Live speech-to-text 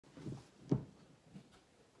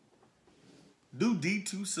Do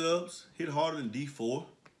D2 subs hit harder than D4?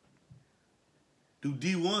 Do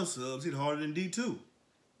D1 subs hit harder than D2?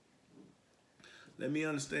 Let me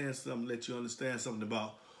understand something, let you understand something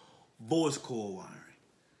about voice coil wiring.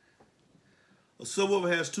 A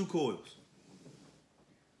subwoofer has 2 coils.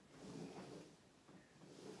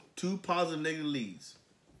 2 positive and negative leads.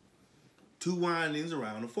 2 windings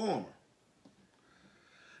around the former.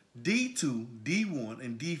 D2, D1,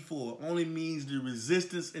 and D4 only means the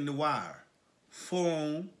resistance in the wire. 4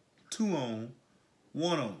 ohm, 2 ohm,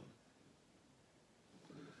 1 ohm.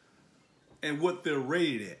 And what they're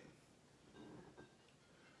rated at.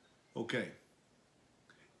 Okay.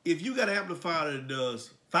 If you got an amplifier that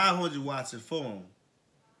does 500 watts at 4 ohm,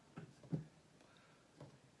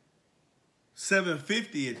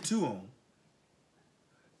 750 at 2 ohm,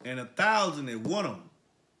 and 1,000 at 1 ohm,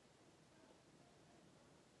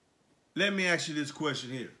 let me ask you this question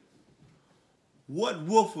here. What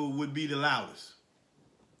woofer would be the loudest?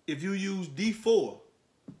 If you use D4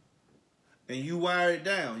 and you wire it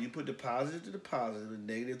down, you put the positive to the positive and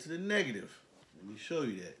negative to the negative. Let me show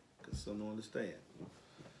you that because some don't understand.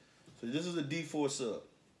 So this is a D4 sub.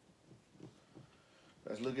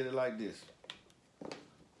 Let's look at it like this.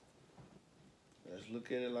 Let's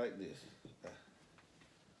look at it like this.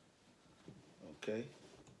 Okay.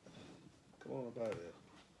 Come on up out of there.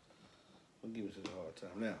 Don't give me such a hard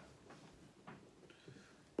time. Now,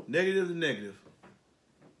 negative to negative,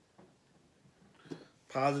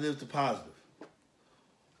 positive to positive,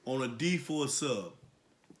 on a D4 sub,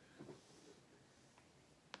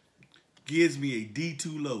 gives me a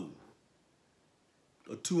D2 load,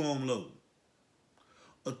 a 2 ohm load.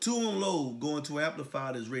 A 2 ohm load going to an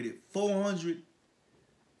amplifier that's rated 400,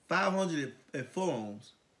 500 at 4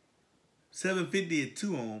 ohms, 750 at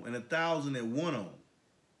 2 ohm, and 1,000 at 1 ohm.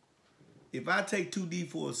 If I take 2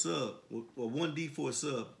 D4 sub, or 1 D4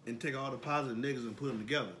 sub, and take all the positive and negatives and put them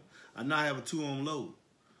together, I now have a 2 ohm load.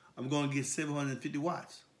 I'm going to get 750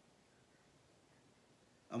 watts.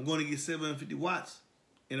 I'm going to get 750 watts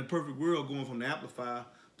in a perfect world going from the amplifier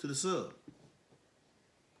to the sub.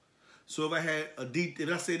 So if I had if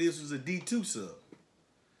I say this was a D2 sub,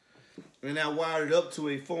 and I wired it up to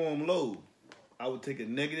a 4 ohm load, I would take a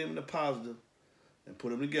negative and a positive and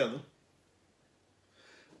put them together.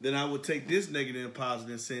 Then I would take this negative and positive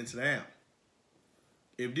and send it to the amp.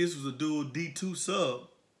 If this was a dual D2 sub,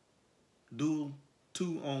 dual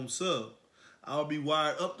 2 ohm sub, I would be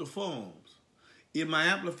wired up to 4 ohms. If my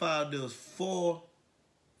amplifier does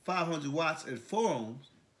 500 watts at 4 ohms,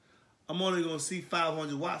 I'm only going to see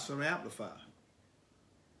 500 watts from the amplifier.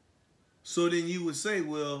 So then you would say,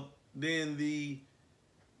 well, then the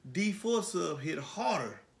D4 sub hit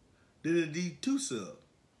harder than the D2 sub.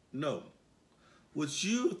 No. What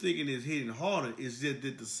you're thinking is hitting harder is that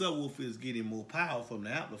the subwoofer is getting more power from the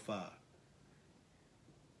amplifier.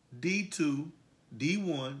 D2,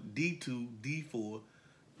 D1, D2, D4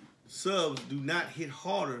 subs do not hit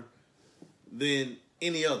harder than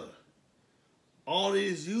any other. All it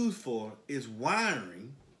is used for is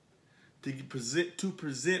wiring to present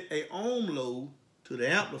a ohm load to the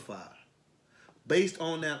amplifier. Based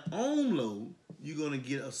on that ohm load, you're going to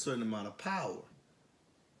get a certain amount of power.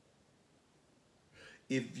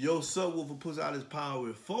 If your subwoofer puts out its power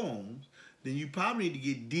with 4 ohms, then you probably need to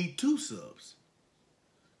get D2 subs.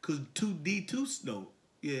 Because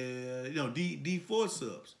D4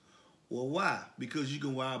 subs. Well, why? Because you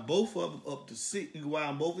can wire both of them up to 6. You can wire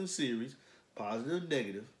them both in series, positive and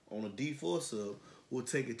negative, on a D4 sub. We'll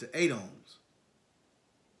take it to 8 ohms.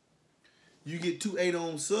 You get 2 8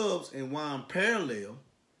 ohm subs and wire them parallel,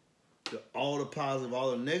 all the positive,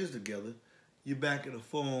 all the negatives together, you're back at a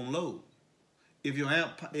 4 ohm load. If your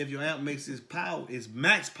amp makes its power, its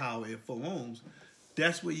max power at 4 ohms,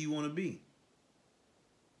 that's where you want to be.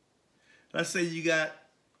 Let's say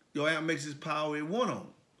your amp makes its power at 1 ohm.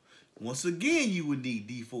 Once again, you would need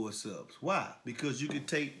D4 subs. Why? Because you could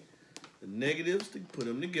take the negatives to put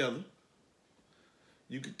them together.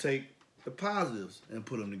 You could take the positives and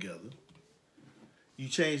put them together. You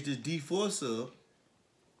change this D4 sub.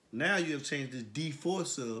 Now you have changed this D4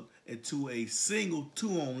 sub into a single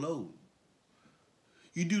 2 ohm load.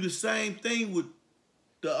 You do the same thing with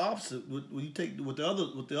the opposite. When you take with the other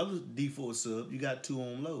D4 sub, you got 2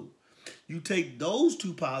 ohm load. You take those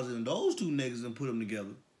 2 positives and those 2 negatives and put them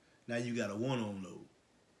together. Now you got a 1 ohm load.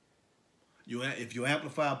 If your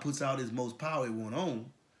amplifier puts out its most power at 1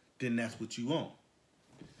 ohm, then that's what you want.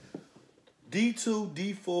 D2,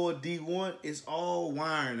 D4, D1 is all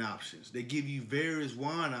wiring options. They give you various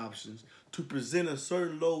wiring options to present a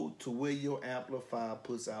certain load to where your amplifier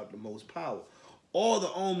puts out the most power, or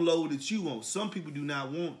the ohm load that you want. Some people do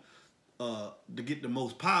not want to get the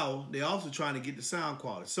most power, they're also trying to get the sound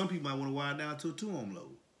quality. Some people might want to wire down to a 2 ohm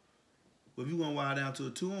load. But if you want to wire down to a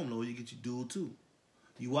 2 ohm load, you get your dual 2.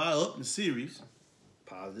 You wire up in series,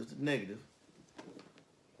 positive to negative.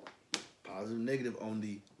 Positive and negative on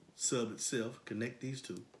the sub itself. Connect these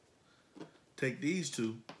two. Take these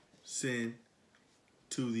two, send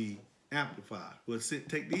to the amplifier. Well,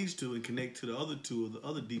 take these two and connect to the other two of the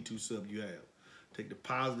other D2 sub you have. Take the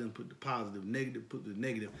positive and put the positive, negative, put the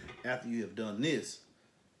negative after you have done this.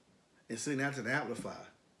 And send that to the amplifier.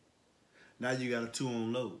 Now you got a 2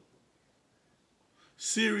 ohm load.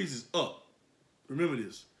 Series is up. Remember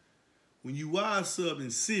this. When you wire sub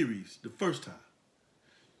in series the first time,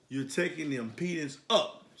 you're taking the impedance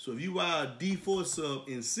up. So if you wire a D4 sub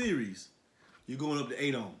in series, you're going up to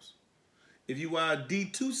 8 ohms. If you wire a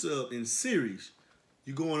D2 sub in series,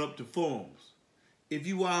 you're going up to 4 ohms. If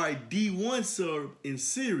you wire a D1 sub in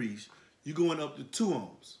series, you're going up to 2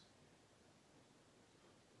 ohms.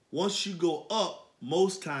 Once you go up,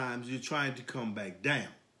 most times you're trying to come back down.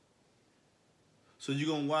 So you're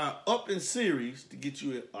going to wire up in series to get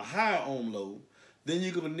you a higher ohm load. Then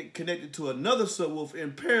you're going to connect it to another subwoofer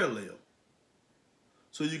in parallel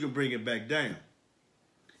so you can bring it back down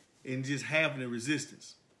and just halving the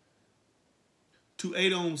resistance. 2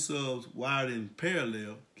 8 ohm subs wired in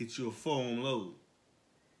parallel get you a 4 ohm load.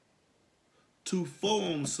 2 4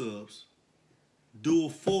 ohm subs,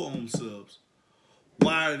 dual 4 ohm subs,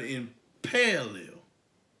 wired in parallel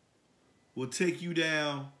will take you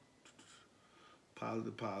down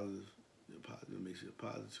positive, positive, positive, make sure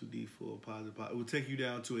positive 2D4, positive, positive. It will take you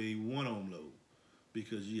down to a 1 ohm load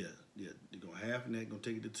because, yeah, you're going to half and that, going to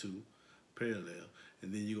take it to 2 parallel,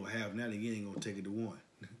 and then you're going to half that again, going to take it to 1.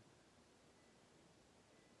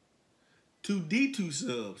 2 D2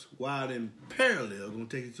 subs wired in parallel going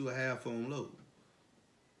to take it to a half ohm load.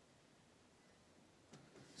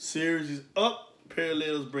 Series is up,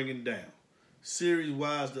 parallel is bringing down. Series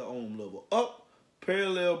wires the ohm level up,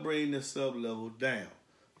 parallel bringing the sub level down.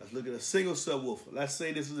 Let's look at a single subwoofer. Let's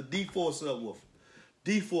say this is a D4 subwoofer.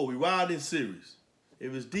 D4, we wired in series.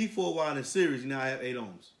 If it's D4 wired in series, you now have 8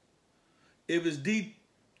 ohms. If it's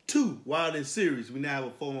D2 wired in series, we now have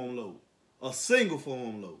a 4 ohm load. A single 4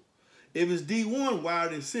 ohm load. If it's D1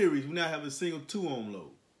 wired in series, we now have a single 2 ohm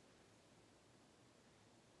load.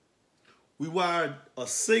 We wired a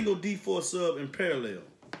single D4 sub in parallel.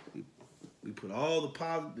 We put all the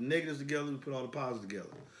positive, the negatives together, we put all the positives together.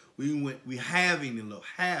 We halving the load,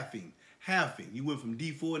 halving. You went from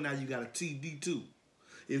D4, now you got a D2.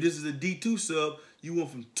 If this is a D2 sub, you went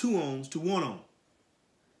from 2 ohms to 1 ohm.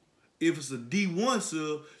 If it's a D1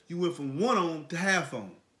 sub, you went from 1 ohm to half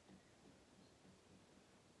ohm.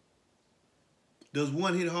 Does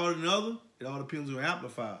one hit harder than the other? It all depends on your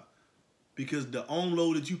amplifier. Because the ohm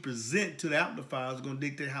load that you present to the amplifier is going to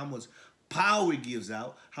dictate how much power it gives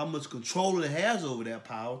out, how much control it has over that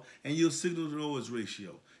power, and your signal to noise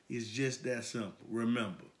ratio. It's just that simple.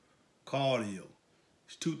 Remember, cardio.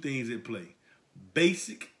 There's 2 things at play.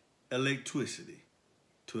 Basic electricity.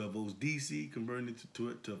 12 volts DC, converting it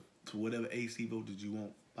to whatever AC voltage you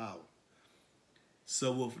want, power.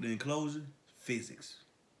 Subwoofer the enclosure, physics.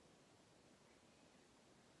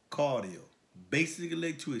 Cardio, basic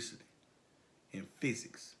electricity, and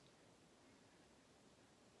physics.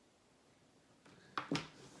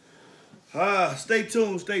 Stay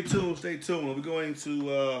tuned. We're going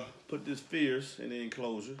to put this fierce in the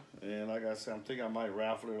enclosure. And like I said, I'm thinking I might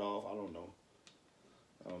raffle it off. I don't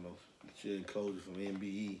know. Get your enclosure from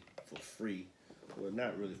MBE for free. Well,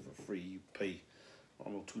 not really for free. You pay, I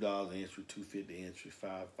don't know, $2 an entry, $2.50 entry,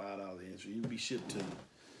 $5 entry. You'll be shipped to you.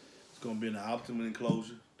 It's going to be an optimal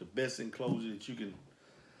enclosure. The best enclosure that you can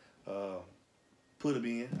put them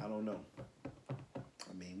in. I don't know.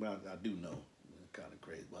 I mean, well, I do know. It's kind of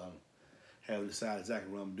crazy, but I haven't decided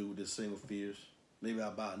exactly what I'm going to do with this single fierce. Maybe I'll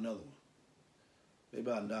buy another one. Maybe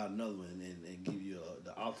I'll buy another one and give you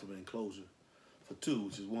the optimal enclosure for 2,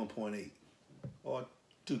 which is 1.8 or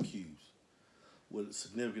 2 cubes with a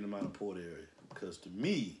significant amount of port area. Because to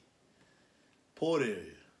me, port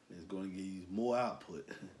area is going to give you more output.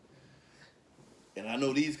 And I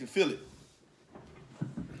know these can feel it.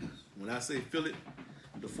 When I say feel it,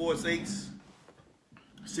 the Force 8s,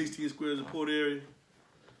 16 squares of port area.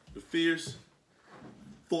 The Fierce,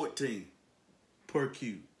 14 per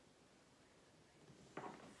cube.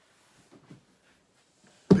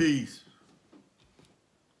 Peace.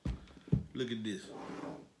 Look at this.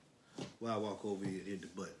 While I walk over here and hit the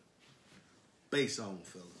button. Bass on,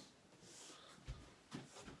 fellas.